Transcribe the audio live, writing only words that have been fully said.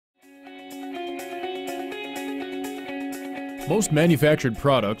Most manufactured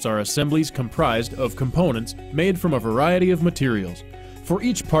products are assemblies comprised of components made from a variety of materials. For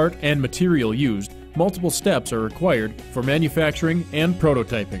each part and material used, multiple steps are required for manufacturing and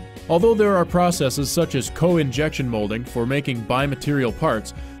prototyping. Although there are processes such as co-injection molding for making bimaterial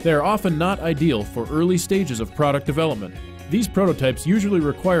parts, they are often not ideal for early stages of product development. These prototypes usually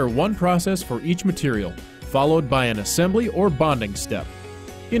require one process for each material, followed by an assembly or bonding step.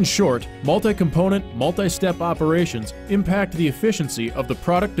 In short, multi-component, multi-step operations impact the efficiency of the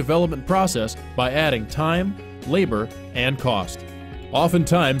product development process by adding time, labor, and cost.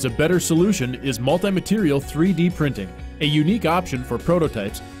 Oftentimes, a better solution is multi-material 3D printing, a unique option for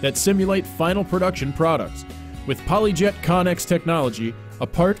prototypes that simulate final production products. With PolyJet Connex technology, a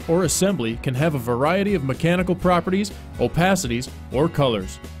part or assembly can have a variety of mechanical properties, opacities, or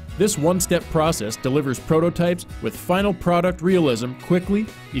colors. This one-step process delivers prototypes with final product realism quickly,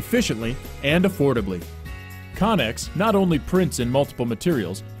 efficiently, and affordably. Connex not only prints in multiple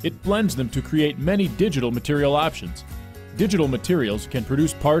materials, it blends them to create many digital material options. Digital materials can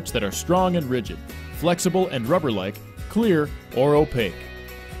produce parts that are strong and rigid, flexible and rubber-like, clear or opaque.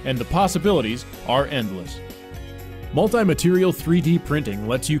 And the possibilities are endless. Multi-material 3D printing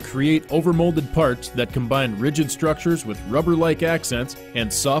lets you create overmolded parts that combine rigid structures with rubber-like accents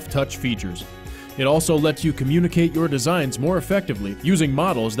and soft-touch features. It also lets you communicate your designs more effectively using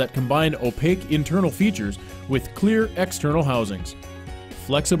models that combine opaque internal features with clear external housings.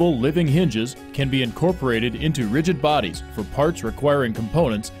 Flexible living hinges can be incorporated into rigid bodies for parts requiring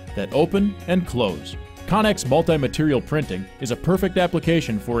components that open and close. Connex multi-material printing is a perfect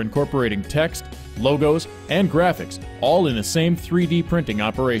application for incorporating text, logos, and graphics all in the same 3D printing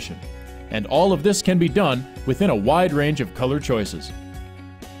operation. And all of this can be done within a wide range of color choices.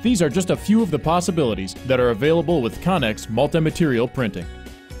 These are just a few of the possibilities that are available with Connex multi-material printing.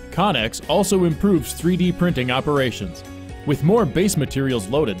 Connex also improves 3D printing operations. With more base materials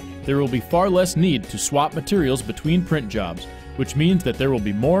loaded, there will be far less need to swap materials between print jobs, which means that there will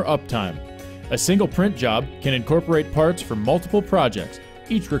be more uptime. A single print job can incorporate parts from multiple projects,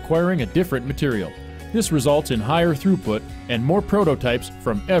 each requiring a different material. This results in higher throughput and more prototypes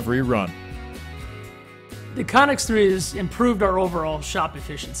from every run. The Connex 3 has improved our overall shop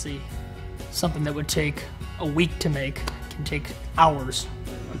efficiency. Something that would take a week to make can take hours.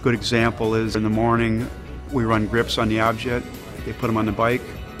 A good example is in the morning we run grips on the object, they put them on the bike,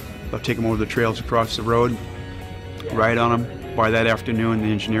 they'll take them over the trails across the road, ride on them. By that afternoon, the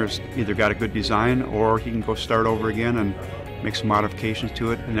engineer's either got a good design or he can go start over again and make some modifications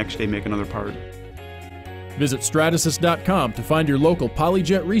to it, and the next day make another part. Visit Stratasys.com to find your local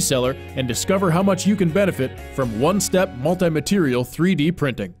PolyJet reseller and discover how much you can benefit from one-step multi-material 3D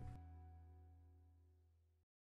printing.